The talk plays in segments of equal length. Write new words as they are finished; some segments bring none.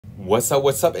What's up?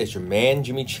 What's up? It's your man,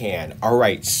 Jimmy Chan. All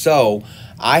right, so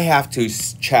I have to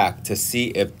check to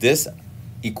see if this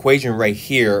equation right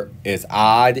here is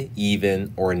odd,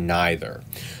 even, or neither.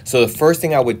 So the first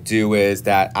thing I would do is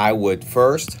that I would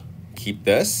first keep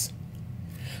this,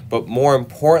 but more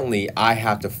importantly, I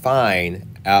have to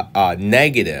find a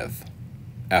negative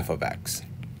f of x.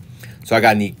 So I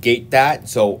got to negate that,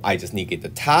 so I just negate the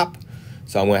top.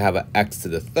 So I'm going to have an x to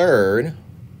the third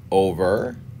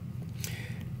over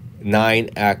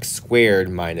 9x squared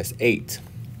minus 8,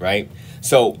 right?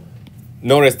 So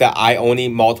notice that I only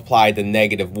multiply the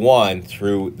 -1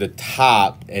 through the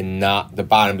top and not the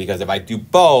bottom, because if I do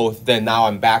both, then now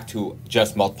I'm back to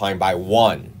just multiplying by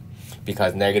 1,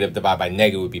 because negative divided by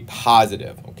negative would be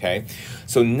positive, okay?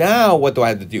 So now what do I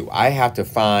have to do? I have to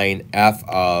find f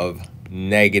of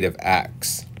negative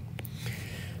x.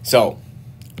 So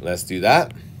let's do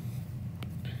that.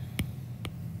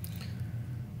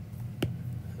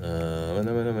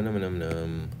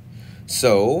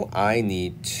 So I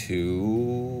need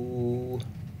to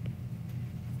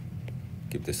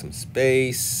give this some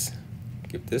space,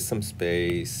 give this some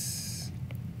space,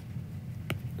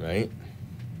 right?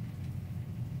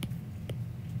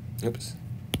 Oops.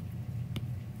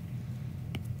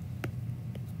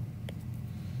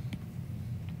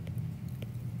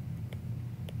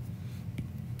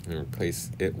 And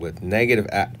replace it with negative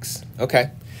x.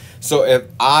 Okay, so if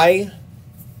I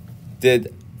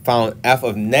found f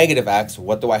of negative x,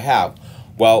 what do I have?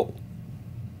 Well,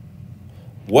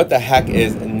 what the heck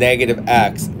is negative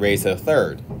x raised to the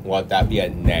third? Well, that'd be a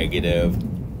negative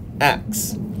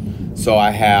x. So I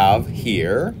have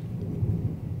here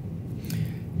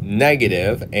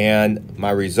negative, and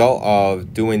my result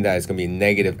of doing that is going to be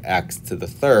negative x to the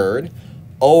third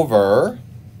over,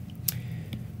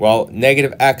 well,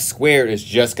 negative x squared is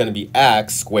just going to be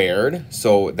x squared.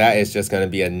 So that is just going to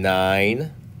be a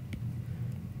 9x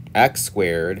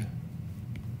squared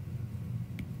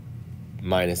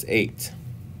minus 8.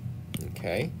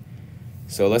 Okay,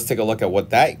 so let's take a look at what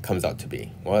that comes out to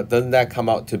be. Well, doesn't that come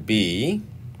out to be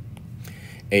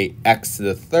a x to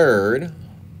the third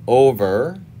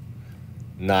over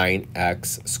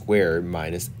 9x squared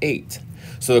minus 8?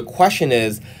 So the question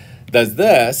is, does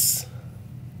this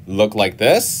look like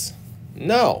this?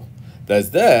 No.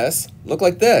 Does this look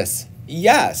like this?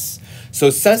 Yes. So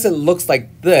since it looks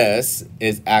like this,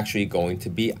 is actually going to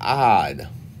be odd.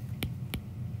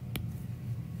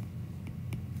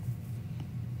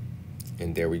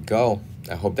 And there we go.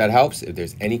 I hope that helps. If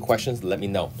there's any questions, let me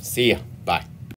know. See ya.